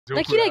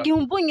nakiriya gihe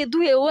umbonye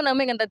duhe ubona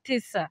amenga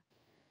ndatesa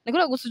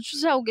nakora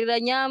gusuca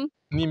kugereranya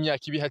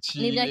n'imyaka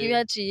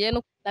ibihaciye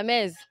no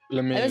lameze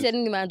yari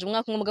nimanje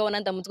umwaka umwe mugabo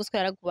nandamuzwe ko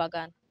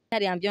yaragubagana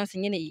hari ambiance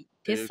nyene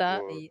itesa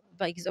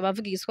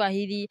abavuga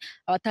igiswahili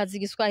abatazi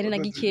igiswahili na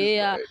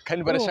gikeya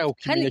kandi barashaka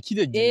ukimenya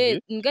kiriya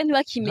gihe nga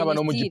ntibakimenya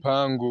nk'abana mu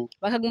gipangu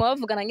bakaguma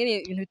bavugana nyene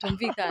ibintu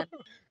bitumvikana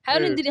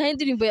hari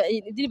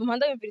indirimbo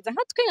mpanda yumviriza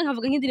nka twenga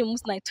nkavuga nk'indirimbo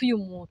umunsi night uyu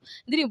muntu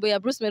indirimbo ya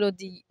Bruce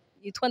Melody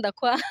yitwa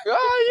ndakwa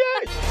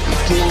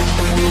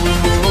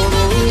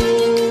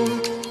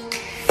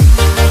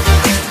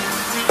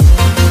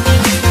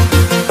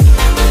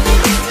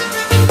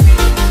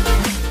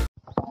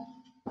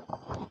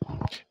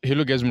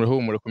Hello guys,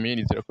 murakomeye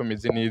nizera ko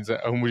meze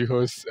neza aho muri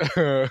hose.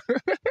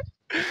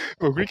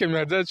 Kuri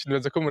kamera zacu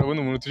nibaza ko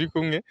murabona umuntu turi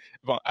kumwe.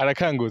 Bon,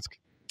 arakangutswe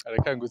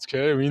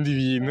rero ibindi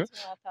bintu.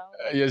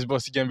 Yes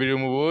boss, igambere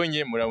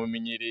mubonye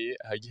muramumenyereye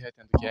ahagiye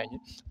hatandukanye.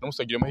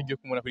 Namusagira amahirwe yo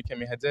kumubona kuri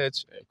kamera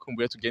zacu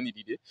kumbuye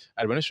tuganirire.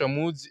 Arabonesha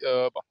muzi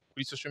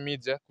kuri social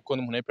media kuko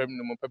n'umuntu ari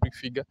mu public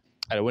figure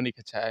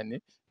araboneka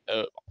cyane.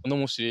 Uno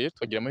munsi rero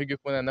twagira amahirwe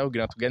kubona nawe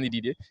kugira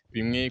tuganirire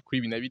bimwe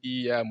kuri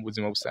binabiriya mu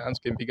buzima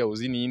busanzwe mbiga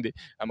uzi ninde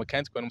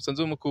amakandi kwa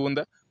musanzwe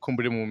mukunda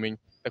kumbure mu bumenyi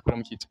ndakora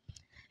mu kica.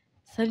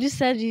 Salut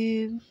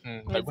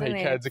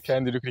ndaguhaye ikaze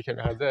kandi uri kuri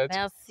kamera zacu.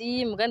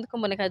 Merci mugandi ko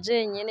mboneka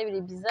jenyene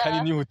biri bizarre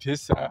kandi ni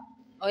utesa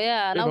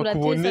oya nawe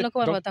uratesa no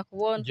ko abantu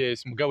batakubona.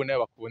 Yes mugabo nawe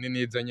bakubone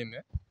neza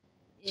nyene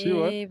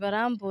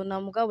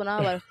barambona mugabo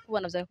nawe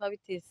barakubona vyari kwa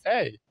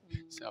bitesa.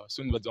 Sawa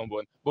suni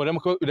bazombona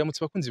uramutse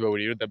bakunzi bawe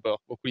rero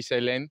d'abord bo kuri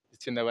Silent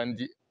ndetse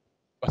n'abandi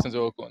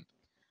basanzwe bakunda.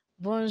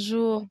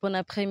 Bonjour, bon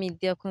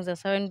après-midi akunzi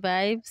Silent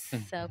Vibes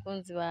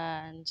akunzi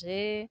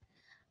banje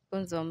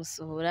akunzi ba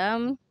Musuhura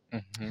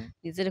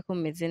nizere ko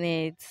meze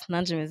neza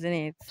nanje meze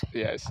neza.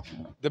 Yes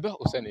d'abord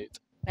usa neza.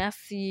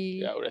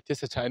 Merci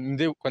uratesa cyane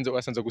nde kwanza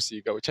wasanze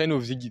gusiga cyane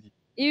uvyigiri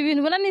ibi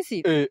bintu bona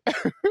nisi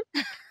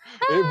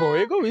bon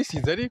ego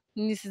wisize ari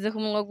nisize ku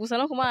munwa gusa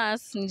no ku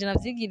maso nje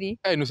navyigiri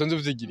nusanze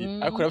uvyigiri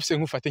ariko urafise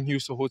nk'ufate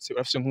nk'iyusohotse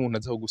urafise nk'umuntu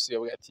azaho gusiga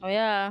bwati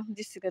oya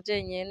ndisiga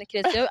jenyene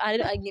kiretse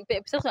ari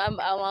peut-être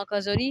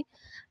amakajori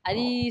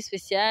ari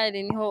spécial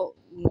niho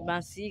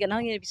bansiga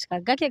naho nyene bishika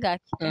gake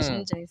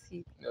nje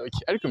nsiga.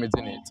 Okay ariko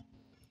meze neza.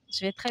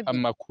 Je vais très bien.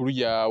 Amakuru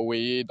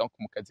yawe donc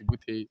mu kazi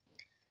gute?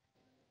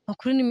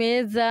 Amakuru ni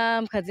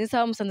meza mu kazi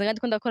sawa musanze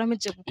kandi ko ndakora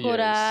mpeje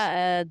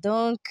gukora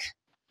donc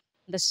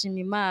ndashima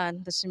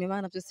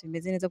Imana byose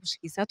bimeze neza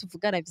gushikisa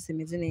tuvugana byose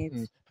bimeze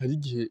neza. Hari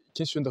igihe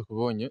kenshi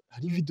ndakubonye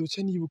hari video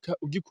cyane nibuka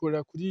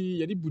ugikora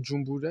kuri yari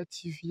Bujumbura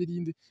TV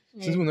yarinde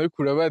sinzi umuntu ari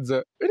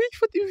kurabaza ari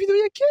ifata video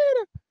ya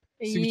kera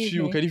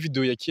sibicyuka ari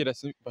video ya kera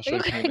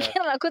bashaka kumenya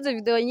kera nakoze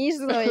video nyinshi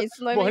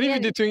no hari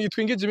video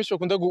twingeje misho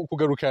akunda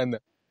kugarukana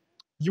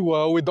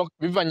yuwawe donc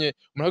bivanye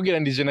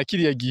murageranije na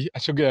kiriya gihe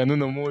acogera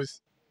none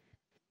munsi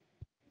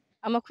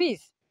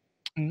amakwizi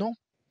non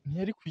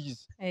ntiyari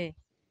kwiza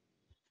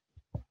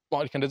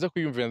bon reka ndaza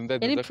kuyumvira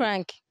ndaza yari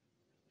prank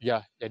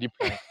yari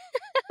prank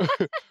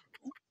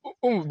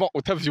bon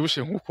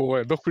utavyibushe nkuko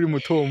we ndo kuri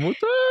muto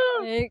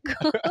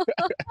yego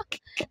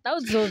nawe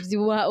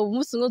uzovyibuha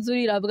umunsi umwe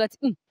uzurira avuga ati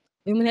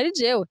uyu muntu ari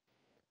jewe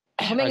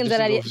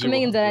kumenya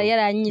inzara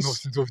yaranyishe no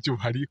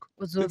sinzovyibuha ariko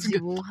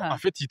uzovyibuha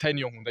afite itaye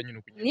niyo nkunda nyine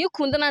ukugira niyo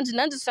ukunda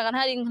nanje usanga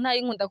ntari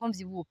nkunda ko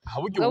mvyibuha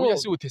ahubwo ubu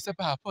yasi utesa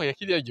papa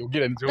yakiriya gihe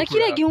ugeranije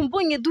nakiriya gihe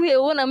umbonye duhe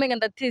ubona amenga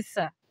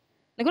ndatesa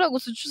nakora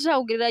gusuca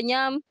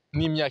kugereranya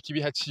n'imyaka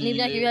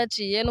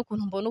ibihaciye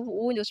n'ukuntu mbona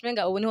ubundi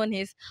ushimenga ubu niho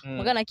ntese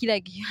mugana kiriya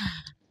gihe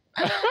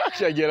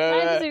cyagera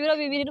ibiro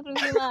bibiri no kuri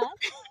Imana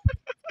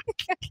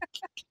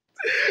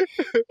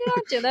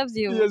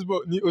yes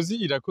bo ni uzi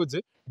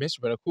irakoze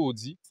benshi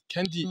barakuzi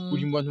kandi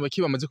uri mu bantu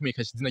baki bamaze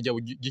kumekasha izina ryabo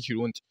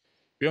ry'ikirundi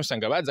rero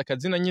usanga baza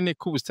akazina nyene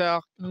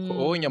k'ubustar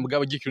ko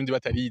nyamugabo ry'ikirundi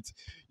batarize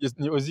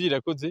ni uzi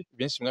irakoze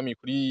benshi mwami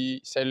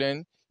kuri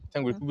Silent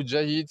tangwe ku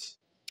Bujahid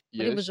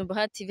muri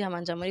Bujumbura TV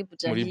hamanja muri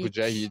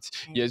Bujahid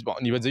yes bon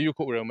nibaze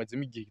yuko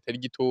uramazemo igihe kitari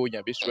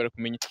gitoya benshi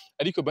barakumenya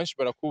ariko benshi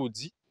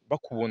barakuzi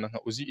bakubona nka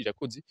uzi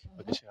irakoze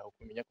bagashaka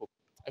kumenya koko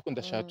ariko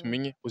ndashaka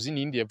tumenye uzi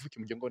nindi yavukiye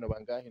mu muryango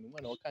n'abangahe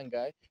n'umwana wa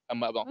kangahe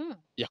amaba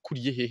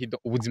yakuriye hehe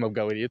ubuzima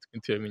bwawe rero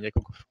turamenya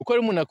koko uko ari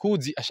umuntu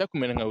akuzi ashaka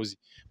kumenya nka uzi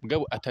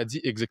mugabo atazi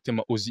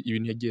exactement uzi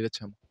ibintu yagiye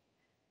racamo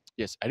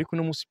yes ariko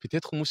no musi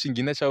peut-être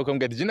umushinga cyangwa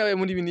kambwa dije nawe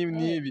muri ibi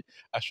nibi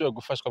ashobora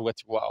gufashwa avuga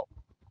ati wow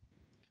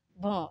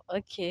bon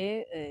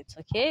okay it's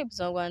okay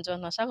buzango bwanje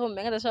ntashaka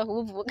kumenya ndashaka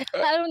kubuvuga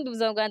arundi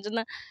buzango bwanje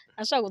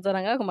ntashaka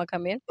kuzana ngako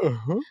makamera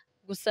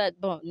gusa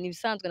bon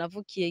nibisanzwe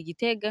navukiye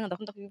Gitega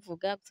ndakunda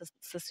kubivuga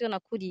gusa siyo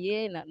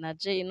nakuriye na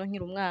Jay no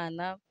nkiri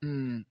umwana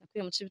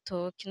nakuriye mu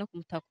Cibitoki no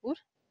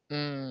kumutakura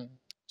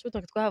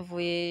Cibitoki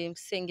twahavuye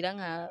msengira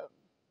nka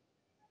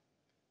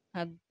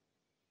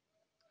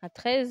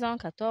 13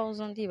 ans 14 ans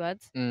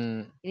ndibaza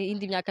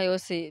indi myaka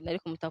yose nari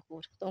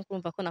kumutakura donc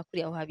urumva ko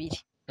nakuriye aho habiri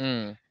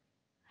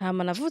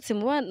hama navutse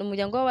mu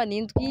muryango w'abana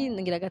indwi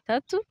ngira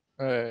gatatu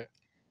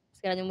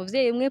sigaranye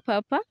umuvyeyi umwe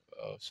papa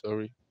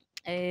sorry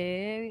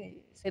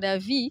c'est la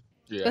vie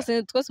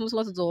twese umunsi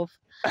umwe tuzopfa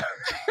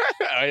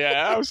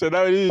oya ushana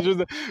ari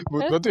juza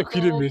mutwe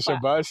kwiremesha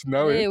basi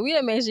nawe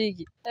wiremeje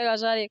iki rega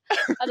jare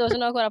azoje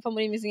no gukora apfa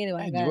muri imisi nyene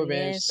nibo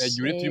benshi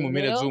nagiye turi mu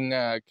mpera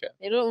z'umwaka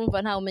rero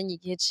umva nta umenye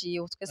igihe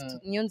ciyo twese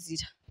niyo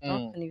nzira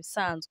ni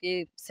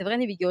bisanzwe c'est vrai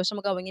ntibiryosha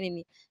mugabo nyene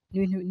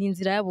ni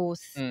inzira ya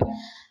bose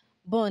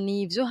bon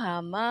ni ivyo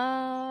hama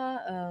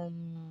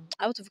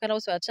abo tuvukana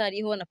bose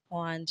baracariho na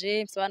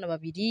wanje mfise abana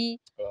babiri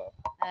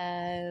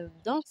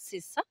donc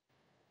c'est ça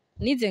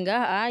nize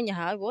ngaha anya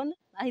habona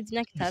ahize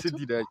imyaka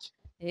 3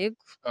 yego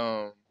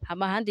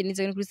hama handi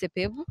nize kuri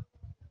sepebu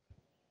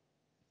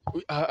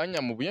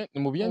anya mu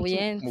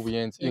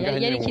buyenzi ingaha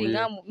nyene mu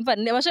buyenzi mva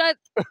nebasha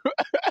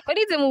ko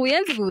nize mu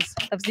buyenzi gusa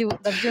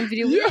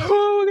ndavyumviriwe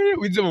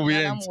wize mu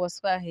buyenzi mu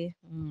waswahe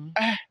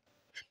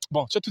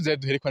bon cyo tuzaye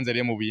duhere kwanza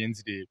rero mu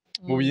buyenzi rero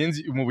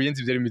mu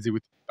buyenzi byari bimeze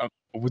gute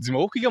ubuzima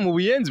bwo kwiga mu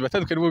buyenzi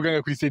batandukanye bwo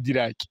ganga kuri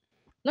Sediraki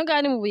no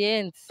ngani mu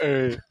buyenzi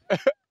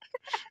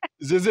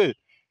zeze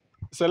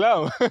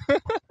salam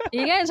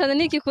iganje cyane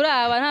niki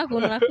kuraba nta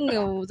kuntu nakumwe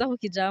uza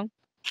kukijamo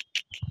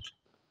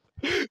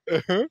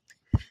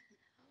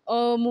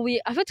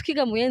afite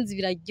twiga mu buyenzi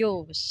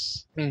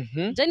biraryoshe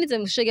je nize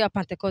mu shege ya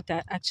Pentecote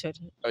actually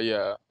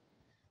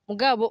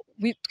mugabo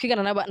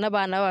twigana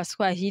n'abana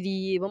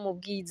b'abaswahili bo mu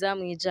bwiza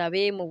mu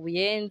ijabe mu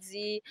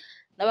buyenzi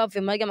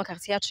n'abavuye muri ama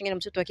quartier yacu nyene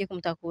mu cyo twakiye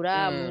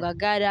kumutakura mu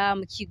ngagara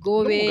mu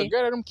kigobe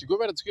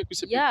baratwiye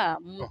kwise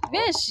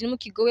benshi mu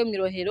kigobe mu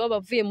rohero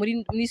bavuye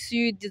muri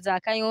sud za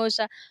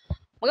Kanyosha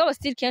mugabo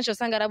still kenshi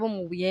usanga arabo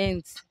mu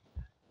buyenzi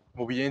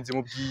mu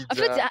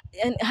bwiza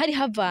hari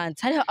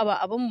havanze hari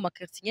abo mu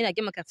makartier nyene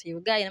yagiye makartier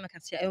yugaye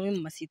n'amakartier ayo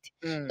mu masite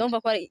donc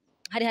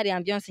hari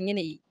ambiance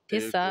nyene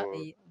tesa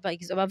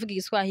abavuga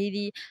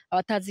igiswahili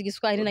abatazi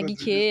igiswahili na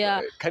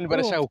gikeya kandi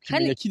barashaka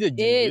ukimenya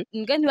kiregiye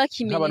nga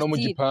ntibakimenya nk'abana mu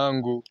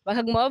gipangu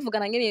bakaguma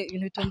bavugana nyene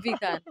ibintu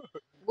bitumvikana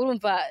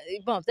urumva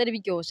bon byari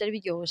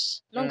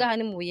biryoshe no ngaha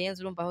ni mu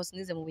buyenzi urumva hose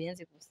nize mu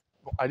buyenzi gusa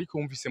ariko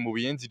wumvise mu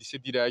buyenzi lycée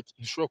Diraki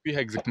ntushobora kwiha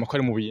exactement ko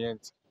ari mu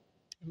buyenzi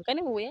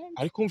mukani mu buyenzi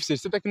ariko wumvise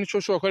lycée Diraki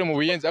ntushobora ko ari mu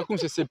buyenzi ariko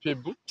wumvise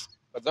sepebu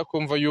baza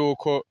kumva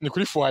yuko ni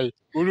kuri foyer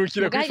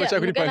urukira kwifasha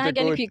kuri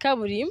Pentecote ni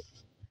kwikaburimbo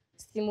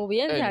si mu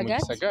buyenzi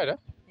hagati Gisagara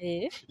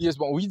yes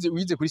bon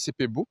wize kuri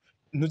sepebu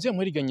ntuziye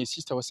mwariganye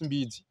sister wa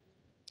Simbizi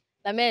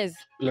la meze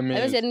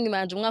abese ni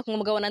manje umwaka umwe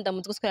mugabo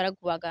nandamuzwe ko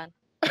yaragubagana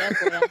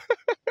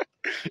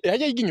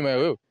hajya yiga inyuma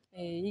yawe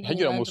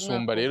hagira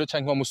musumba rero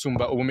canke wa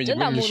musumba ubumenyi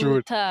bwo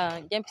mwishuri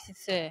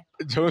MPTV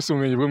cyose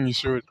ubumenyi bwo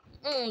mwishuri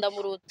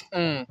ndamuruta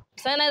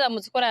sana naza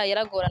muzikora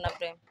yaragorana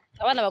vraiment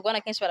abana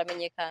bagwana kenshi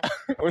baramenyekana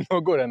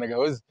untogorana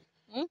gahoze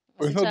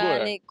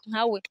cyane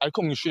nkawe ariko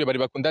mwishuri bari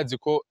bakundazi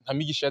ko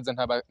ntamigisha yaza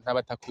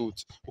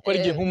ntabatakutse uko ari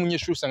gihe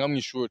nk'umunyeshuri usanga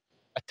mwishuri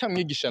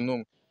atamwigisha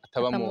numwe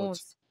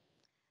atabamuzi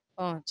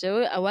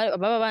jewe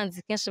ababa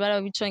banzi kenshi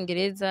baraba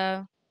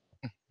bicongereza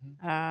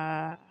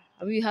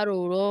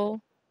abiharuro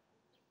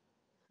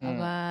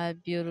aba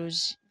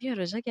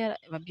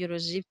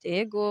biologie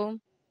ego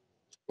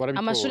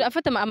amashuri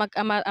afata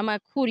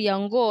amakuri ya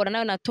ngora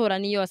nayo natora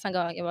niyo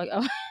asanga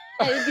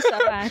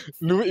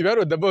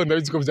ibaro d'abord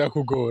ndabizi ko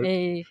byakugora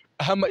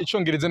hama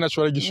icongereza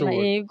naco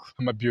waragishobora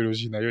ama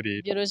biologie nayo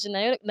rero biologie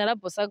nayo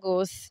narabosa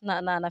gose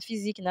na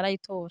physique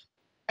narayitora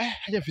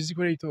hajya physique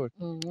warayitora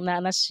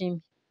na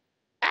chimie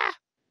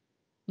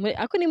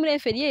ako ni muri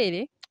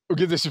inférieur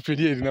ugeze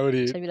supérieur nawe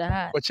rero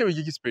wacewe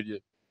igiki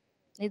supérieur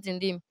nizi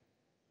ndimi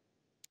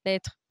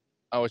lettre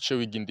wacewe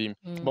wiga indimi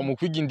mu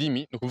kwiga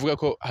indimi no kuvuga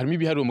ko harimo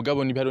ibiharuro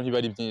mugabo n'ibiharo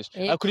ntibari byinshi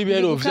ariko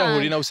ibiharuro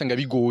vyahuri nawe usanga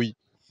bigoye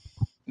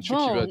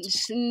bon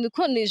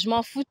je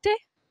m'en foutais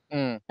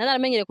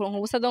naramenyere kuronka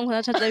ubusa donc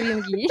naca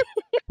bimbwiye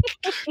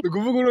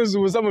ukuvuga uroza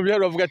ubusa mu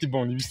biharuro bavuga ati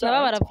bon nibisa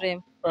nababara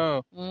vraiment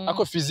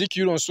ako physique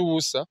yuronse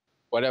ubusa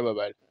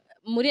warababara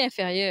muri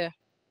inférieur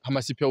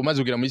amasipe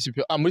umaze kugira muri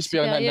sipe muri sipe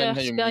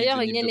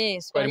supérieur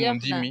nyene supérieur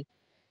ndimi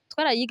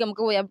twarayiga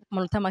mugabo ya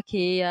manota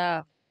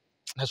makeya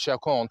ntashya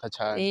konta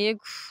cyane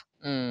yego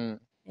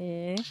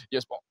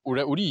yes bon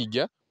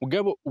uriga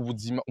mugabo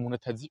ubuzima umuntu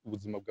atazi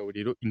ubuzima bwawe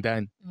rero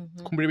indani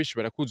kumbure benshi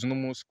barakuzi no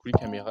munsi kuri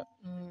kamera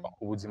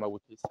ubuzima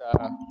butesa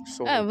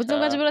ubuzima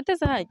bwaje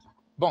buratesa haje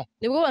bon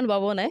nibwo abantu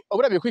babona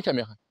urabiye kuri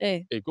kamera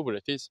ego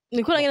buratesa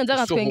niko nangene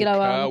nzaga twengera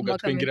abantu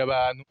ugatwengera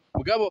abantu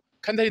mugabo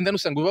kandi ari indani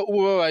usanga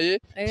ubabaye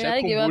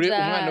cyakubure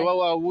umwana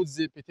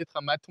wawuze peut-être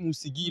amata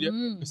umusigira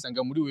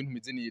usanga muri we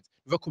ntumeze neza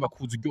biva ko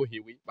bakuza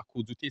uryohewe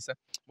bakuza utesa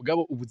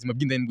mugabo ubuzima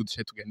bw'indani bwo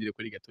dushaye tuganire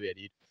kuri gato ya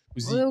rero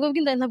ubwo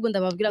bw'indani ntabwo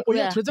ndababwira ko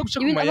turaza guca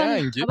ku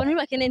mayange abantu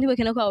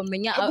ntibakeneye ko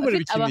bamenya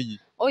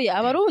oya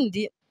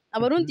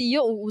abarundi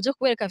iyo uje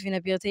kubereka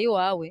vinabilité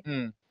yiwawe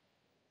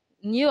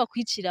niyo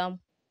bakwiciramo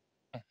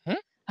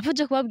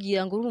afaje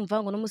kubabwira ngo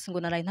urumva ngo n'umunsi ngo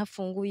naraye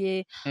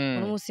ntafunguye ngo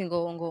n'umunsi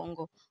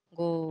ngo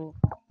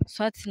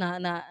swati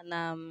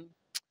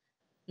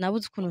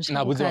nabuze ukuntu nshaka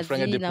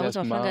akazi nabuze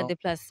amafaranga ya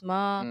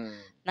déplacement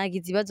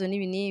nagize ibibazo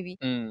n'ibi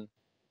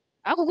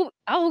aho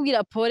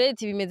kubwira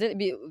poleti bimeze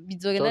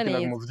bizogenda neza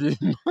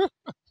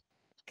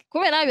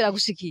kubera nawe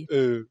biragushikiye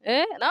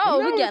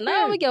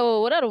nawe burya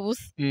wowe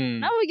urarubusa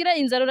nawe ugira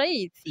inzara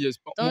urayitse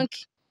donc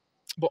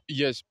Bon,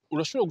 yes,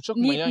 urashobora guca ku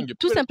mayange.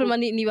 Tout simplement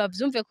ni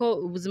bavyumve ko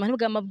ubuzima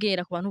ntibwama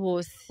bwera ku bantu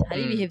bose.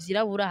 Hari ibihe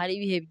vyirabura, hari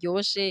ibihe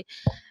byoshe.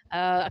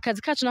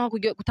 Akazi kacu naho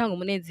gutanga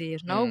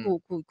umunezero,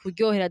 naho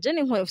kuryohera. Je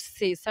ni nko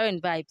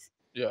siren vibes.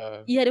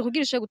 Ihari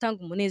kugira ushoboye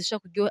gutanga umunezero,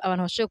 ushaka kuryoha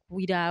abantu bashoboye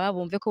kubiraba,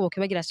 bumve ko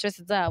bokibagira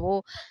stress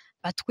zabo,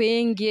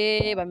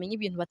 batwenge, bamenye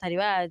ibintu batari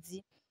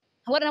bazi.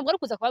 Ntabwo ari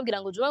kuza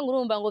kubabwira ngo juwa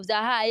ngurumva ngo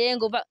vyahaye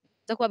ngo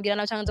za kubabwira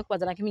nawe cyangwa zo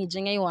kubazana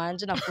kimijenge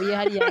yiwanje nakuye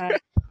hariya.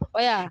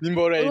 Oya.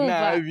 Nimbora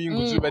nabi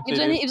nguzi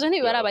bateye. Ivyo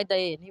ntibara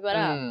badaye,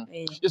 ntibara.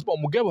 Yes, bon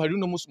mugabo hari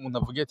no musi umuntu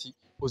avuga ati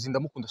uzi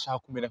ndamukunda shaka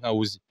kumera nka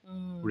uzi.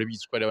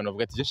 Urabizi ko ari abantu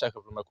bavuga ati je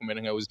shaka kumera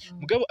nka uzi.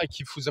 Mugabo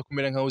akifuza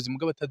kumera nka uzi,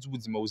 mugabo atazi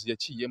ubuzima uzi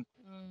yaciyemo.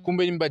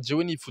 Kumbe nimba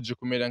jewe nifuje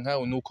kumera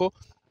nkawe nuko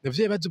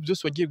navyo bibazo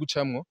byose wagiye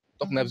gucamwo.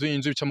 Donc navyo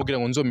yinzo bicamo kugira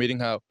ngo nzomere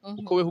nkawe.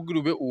 Uko we kugira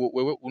ube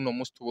wewe uno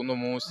musi tubona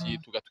munsi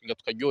tugatwinga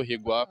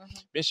tukaryoherwa.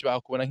 Benshi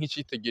bakubona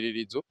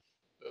nk'icitegererezo.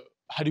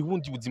 Hari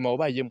ubundi buzima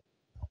wabayemo.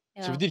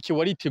 Je veux dire que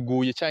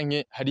wariteguye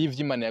canke hari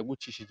ivy'Imana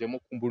yagucishijemo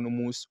kumbura no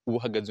munsi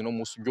ubuhagaze no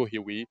munsi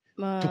uryohewe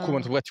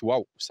tukubona tuvuga ati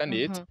wow usa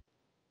neza.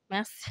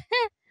 Merci.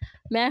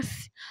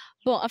 Merci.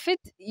 Bon, en fait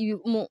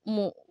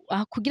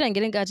kugira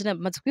ngere ngaje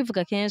namaze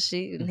kwivuga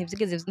kenshi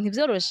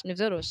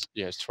ntivyoroshe.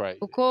 Yes, try.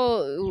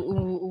 Uko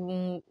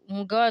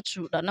umugabo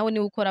wacu nawe ni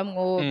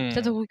ukoramwo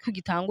cyaje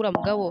kugitangura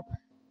mugabo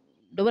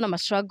ndabona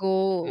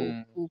amashago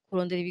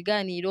kurondera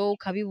ibiganiro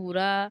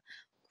ukabibura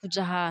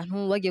kuja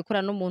ahantu wagiye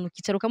gukora n'umuntu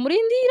ukicara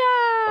ukamurindira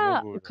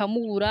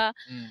ukamubura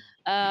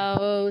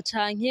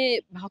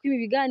canke bakakwiba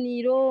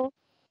ibiganiro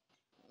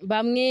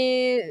bamwe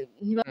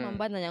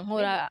ntibamwambandanya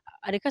nkora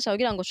areka ashaka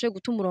kugira ngo shoye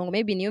guta umurongo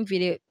maybe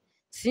niyumvire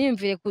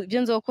simvire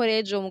byo nzokora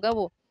ejo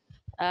mugabo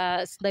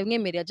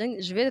ndabimwemerera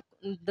je vais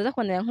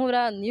ndazakwanira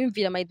nkora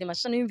niyumvira amayide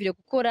mashana niyumvire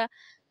gukora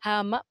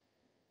hama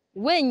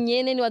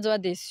wenyene ni wazo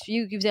déçu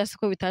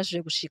ivyasiko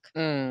bitashije gushika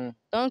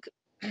donc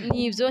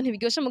nivyo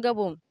ntibiryoshe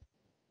mugabo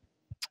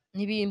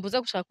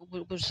ntibimbuza gushaka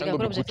kuri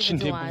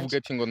objectif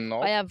wanje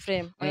oya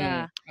vraiment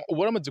oya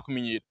ubora amaze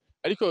kumenyera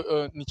ariko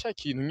ni cya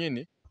kintu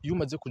nyene iyo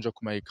umaze kuja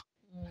ku mayeka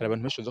hari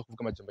abantu benshi baza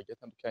kuvuga amajambo agiye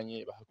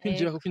atandukanye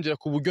bakwinjira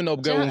ku buryo nawe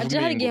bwawe wumva je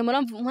hari gihe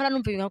mpora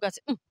numva ibintu bwatsi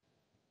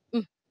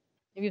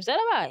ibi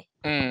vyarabaye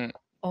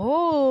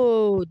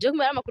je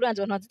kumara amakuru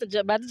yanje abantu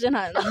bazije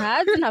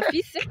ntazi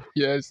ntafise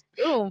yes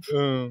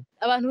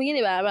abantu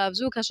nyene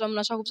baravyuka umuntu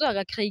ashaka kuvyuka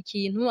agakira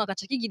ikintu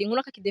agaca kigira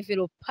inkuru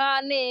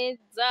akakidevelopa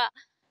neza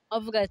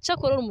avuga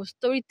cyakora uri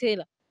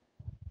storyteller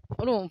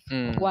urumva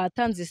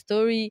watanze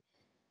story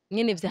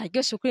nyene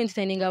vyaryoshe kuri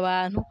entertaining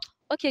abantu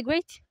okay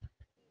great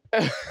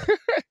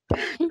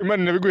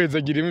Imana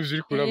nabiguhezagiremo ivyo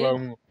uri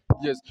kurabamwo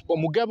yes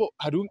mugabo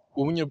hari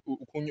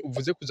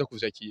uvuze kuza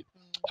kuvyakira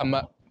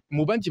ama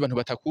mu bandi bantu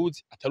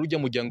batakuzi atari ujya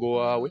muryango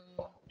wawe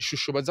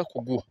ishusho baza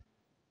kuguha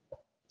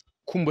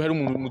kumbe hari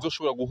umuntu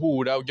muzoshobora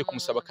guhura ujye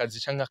kumusaba akazi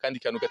canke akandi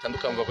kantu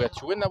gatandukanye bavuga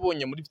ati we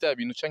nabonye muri vya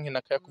bintu canke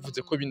nakaya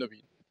kuvuze ko bino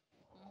bintu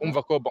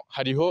umva ko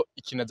hariho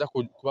ikintu aza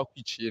kuba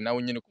kwiciye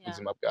nawe nyene ku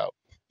buzima bwawe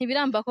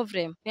ntibiramba ko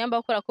vraiment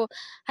ntibiramba gukora ko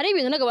hari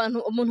ibintu naga abantu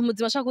umuntu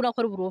muzima ashaka kuba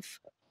akora uburofa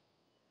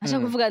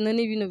ashaka kuvuga none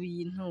bino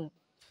bintu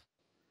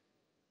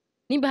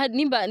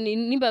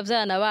nimba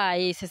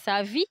vyanabaye c'est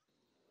sa vie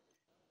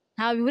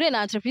nta bihure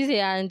na entreprise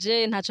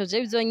yanje ntaco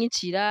je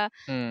bizonyicira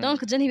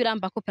donc je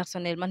ntibiramba ko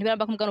personnellement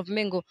ntibiramba ko mugano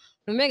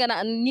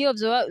vumenga niyo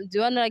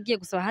vyo naragiye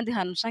gusaba handi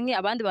hantu canke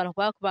abandi bantu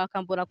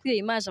bakambona kwiyo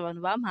image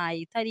abantu bampaye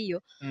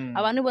itariyo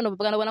abantu bona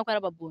ko ari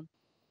ababona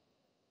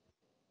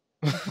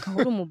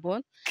ukabura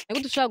umubona ego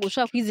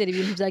dushaka kwizera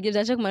ibintu vyagiye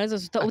vyaje ku marezo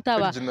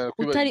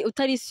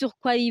utari sûr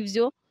ko ari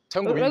ivyo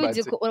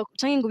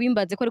canke ngo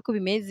bimbaze ko ariko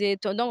bimeze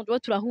donc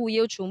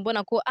turahuye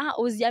ucumbona ko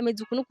uzi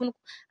ameze ukuntu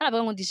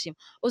aravuga ngo ndishima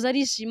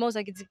uzarishima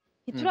uzagize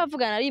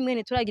ntituravugana rimwe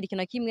ntituragira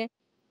ikintu kimwe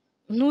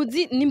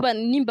ntuzi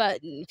nimba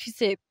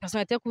mfise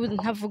personnalité ko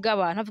ntavuga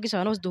abantu ntavugisha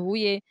abantu bose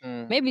duhuye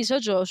maybe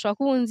shojo ushaka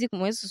kunzi ku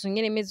mwese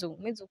usungene mezo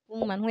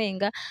kuma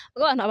ntwenga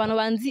abantu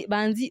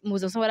banzi mu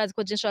buzima barazi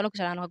ko je nshobora no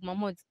kushara ahantu haguma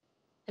mpoze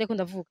ariko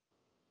ndavuga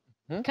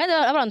kandi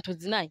abantu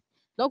tuzinanye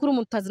no kuri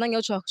umuntu tazinanye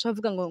ushobora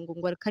kuvuga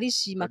ngo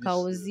karishima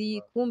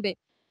kaozi kumbe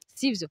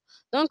sivyo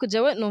donc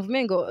jewe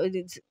novumengo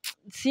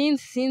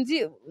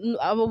sinzi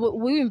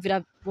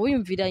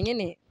wiyumvira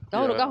nyene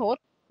gahoro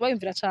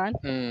bayumvira cyane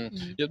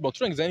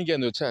turangiza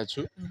n'iganiro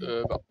cyacu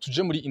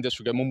tuje muri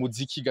industry mu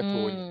muziki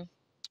gatonya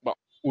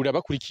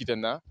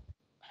urabakurikirana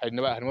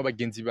harimo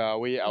abagenzi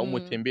bawe aho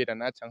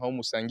mutemberana cyangwa aho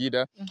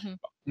musangira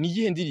ni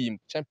iyihe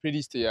ndirimbo cyangwa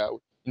playlist yawe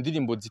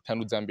indirimbo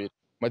zitanu za mbere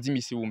maze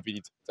imisi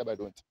wumviriza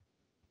z'abarundi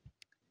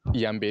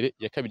iya mbere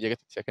iya kabiri iya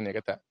gatatu iya kane iya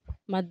gatanu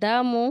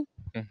madamu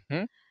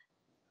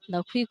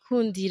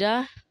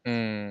ndakwikundira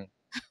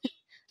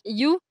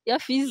you ya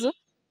Fizo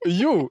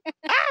you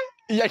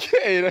iya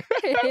kera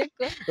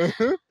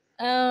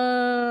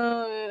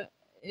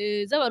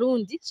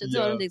z'abarundi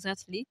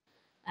exactly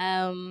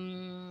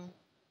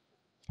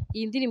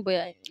iyi ndirimbo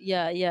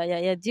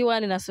ya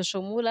D1 na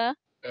Soshomura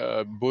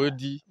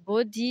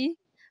body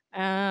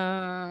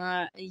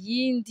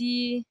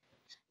yindi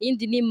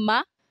ni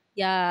ma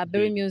ya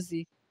Berry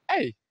Music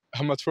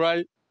I'm a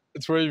try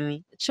Try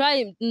me.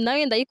 Try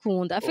nawe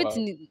ndayikunda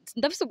afite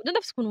ndafise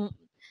ukuntu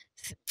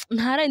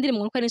ntara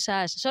indirimbo ngo ari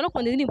nshasha shaka no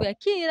kwanda indirimbo ya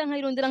kera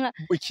nkayirondera nka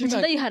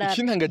ndayiharara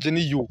ikintangaje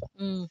ni you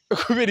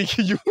kubera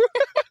iki you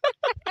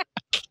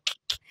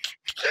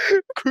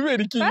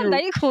kubera iki you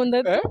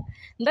ndayikunda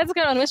ndazi ko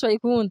abantu benshi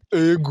bayikunda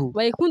ego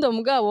bayikunda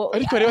mugabo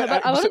ariko rero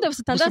abarundi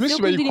bafite tendance yo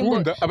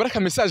bayikunda abaraka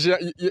message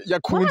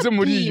yakunze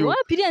muri iyo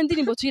wapiriya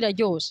indirimbo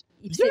tuyiraryoshe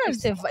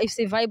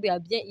ifise vibe ya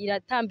bien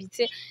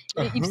iratambitse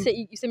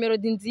ifise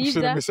melody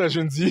nziza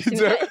message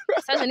nziza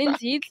message ni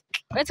nziza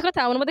uretse ko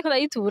atabona mbade ko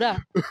ndayitura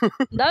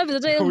ndabivuze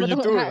je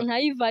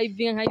nkayi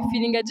vibe nkayi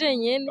feeling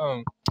ajenyene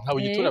nkawe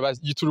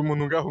yitura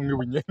umuntu ngaho umwe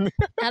bunyene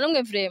nta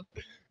numwe vraiment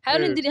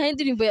hari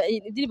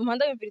indirimbo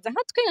mpanda yumviriza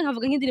nka twenga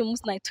nkavuga nk'indirimbo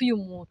umunsi nayituye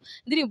umuntu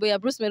indirimbo ya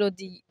Bruce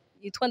Melody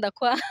yitwa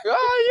ndakwa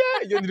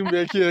iyo ndirimbo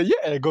ya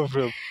kera go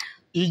vraiment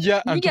ijya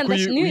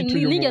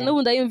nijya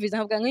n'ubu ndayumviza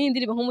nkavuga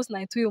nk'indirimbo nk'umunsi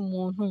nayituye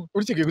umuntu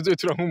urikege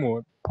kuzotura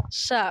nk'umuntu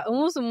sha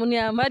umunsi umuntu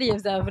yamariye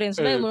vya vrai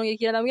nayo umuntu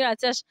ngikira namwira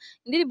ati asha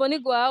indirimbo ni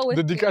gwawe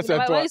dedicace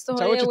à toi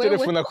cyangwa cyo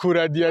telefone ku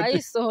radio ati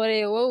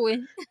ayisohoreye wowe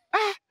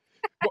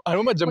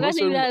arimo majambo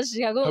so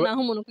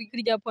naho umuntu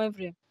kuri rya point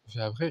vrai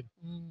vya vrai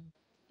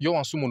yo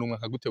wansu umuntu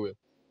mwakagute wewe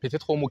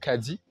peut-être wo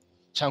mukazi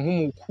cyangwa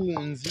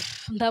umukunzi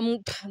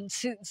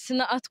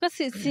sina atwa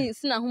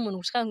sina nk'umuntu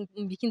gushaka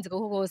mbikinze ko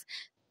hose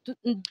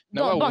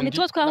bon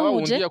nitwa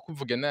twahuje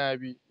yakuvuga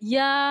nabi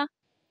ya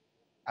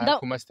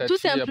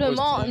tout simplement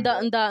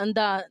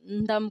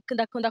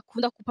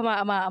ndakunda kupa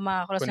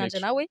ama relation yanje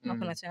nawe ma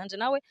connection yanje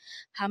nawe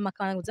hama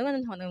kanguze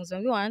ngana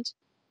ubuzima bwanje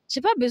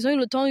j'ai pas besoin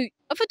le temps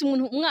en fait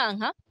umuntu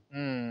umwanka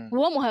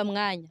uwo muhaye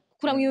umwanya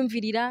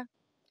kuramwiyumvirira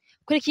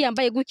kuri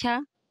kiyambaye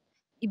gutya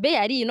ibe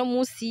yari no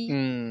musi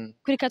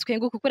kuri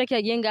katwenguka kuri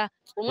kiyagenga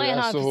umwanya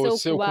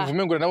ntafise kuba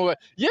ukuvumengura nabo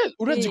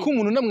urazi ko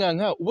umuntu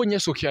namwanka ubonye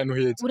soke hano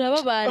heza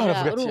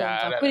urababara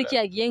urumva kuri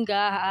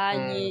kiyagenga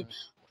hanye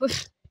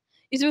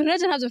ivyo bintu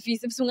naje ntavyo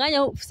mfise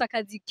umwanya ufise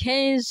akazi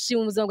kenshi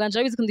mu buzima bwanje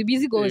abizi ko ndi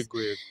busy gose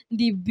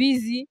ndi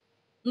busy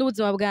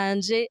n'ubuzima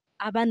bwanje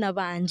abana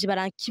banje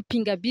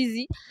barankipinga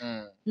busy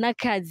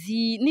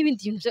n'akazi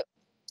n'ibindi bintu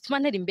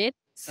tumantera imbere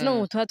sino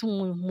mutu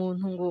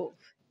umuntu ngo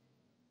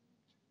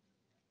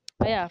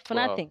for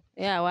nothing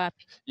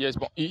wapi yes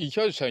bon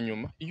ikibazo cya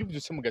nyuma iyo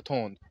ubyutse mu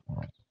gatondo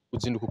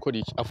uzinduka ukora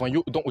iki avant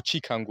yo donc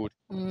ucikangura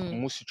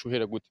umunsi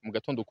cuhera gute mu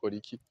gatondo ukora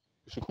iki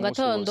mu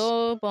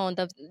gatondo bon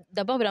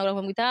d'abord birangura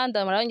mu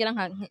gitanda marangera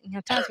nka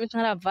 30 minutes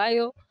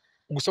ntaravayo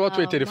gusa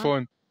watuye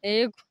telefone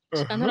yego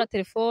ntora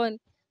telefone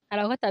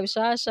haraho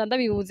atabishasha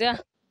ndabibuze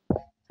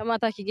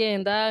amata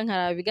kigenda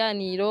nkara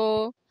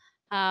biganiro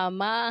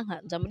hama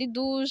nja muri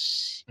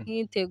douche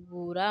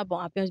nkitegura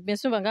bon bien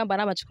sûr ngamba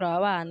nabacikura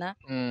abana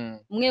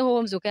umwe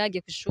ho mvyuka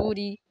yagiye ku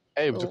ishuri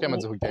uvyuka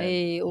yamaze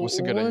kugenda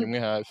usigaranye umwe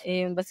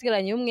hafi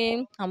mbasigaranye umwe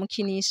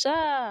nkamukinisha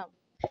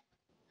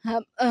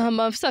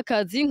hama afise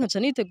akazi nkaca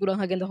nitegura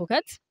nkagenda ku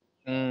kazi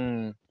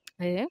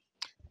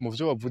mu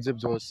vyo wavuze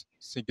byose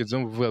sigeze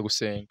mvuga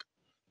gusenga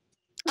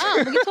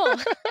mu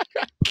gitondo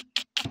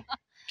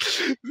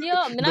yo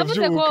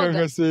minavuze koga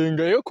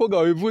nkasenga yo koga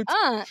wabivutse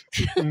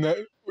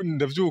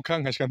ndavyuka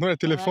nkashika ntora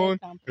telefone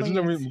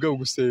ngaje mu bwabo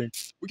gusenga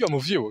uryo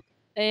muvyibuka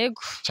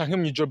ego canke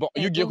mwijoro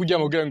iyo ugiye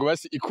kuryama kugira ngo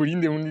basi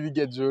ikurinde muri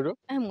iryo joro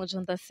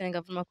mwijoro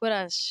ndasenga vuma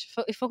courage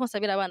il faut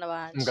konsabira abana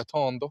banje mu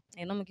gatondo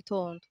no mu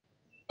gitondo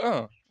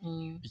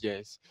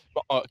yes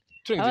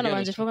abana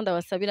banje faut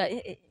ndabasabira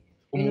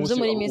umunsi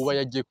uba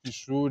yagiye ku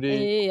ishure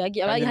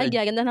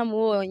hagiye agenda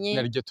ntamubonye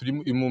naryo turi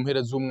mu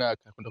mpera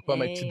z'umwaka akunda kuba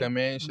amatida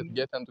menshi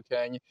tugiye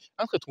atandukanye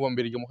natwe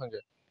tugombera iga mu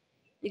kangahe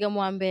iga mu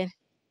wa mbere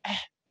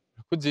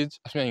kuziza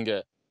afite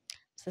ingahe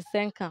c'est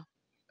 5 ans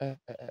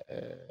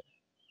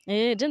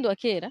je ndi wa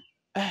kera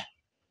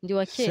ndi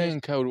wa kera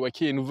 5 ans uri wa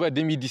kera uva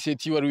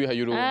 2017 wari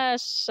wihayuro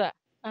asha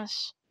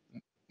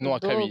no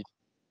akabiri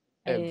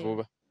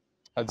vuba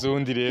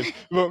azundi rero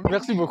bon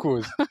merci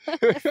beaucoup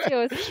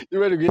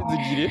ibari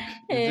gwezigire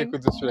ije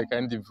kuzusura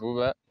kandi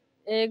vuba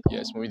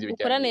yes mu bindi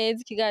ukora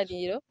neza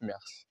ikiganiro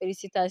merci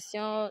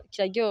félicitations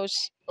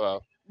kiraryoshe wow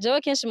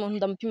jewe kenshi umuntu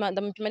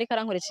ndamupima ariko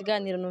arankora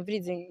ikiganiro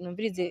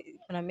numvirize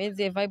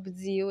kunameze vibe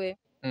ziwe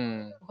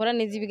ukora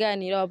neza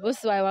ibiganiro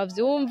abosi bawe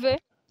bavyumve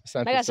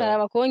n'agashara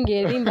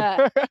bakongera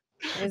imba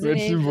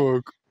merci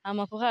beaucoup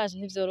amakoraje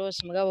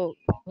ntivyoroshe mugabo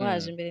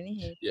waje imbere ni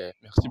hehe yeah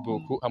merci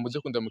beaucoup amuze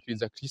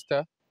kundamukiriza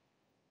Krista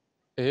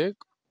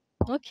ego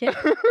okay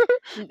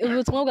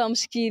ubutumwa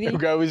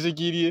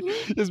bwamushikiriye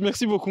yes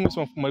merci beaucoup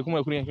mwari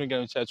kumwe kuri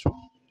ikiganiro cyacu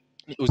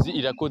uzi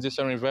irakoze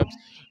VYINSHI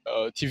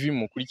TV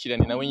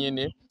mukurikirane nawe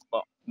nyene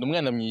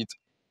numwana mwiza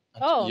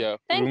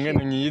umwana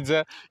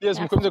mwiza yes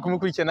mukomeze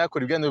kumukurikirana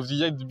akora ibiganiro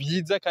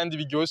byiza kandi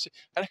biryoshe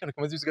hari akantu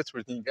kamaze bisiga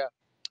turutinga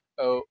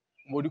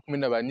muri kumwe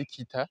na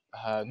Nikita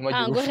ahantu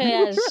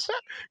magiye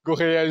go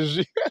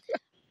réagir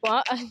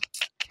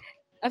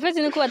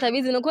afite niko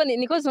batabizi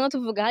niko zino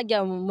tuvuga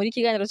hajya muri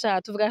kiganiro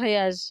cyacu tuvuga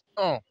réagir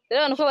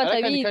rero nuko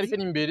batabizi ariko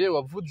imbere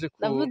wavuze ko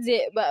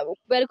navuze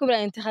bari ko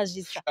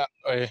barainteragisa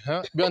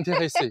bien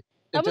interagisa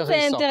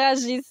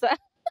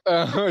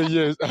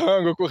yes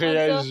ngo ko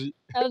réagir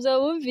abyo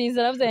bumvise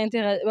navyo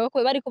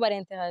bari ko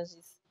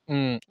barainteragisa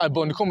Ah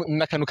bon, niko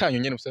nakantu kanyu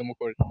nyene musaba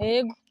mukora.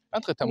 Yego.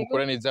 Entre temps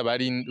mukora neza ba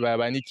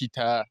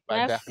Nikita,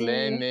 ba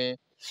Darlene.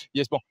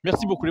 Yes, bon.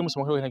 Merci beaucoup les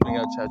musuma kwa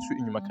ngiringa chachu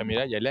inyuma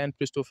kamera ya Line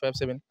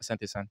 +257.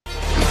 Asante sana.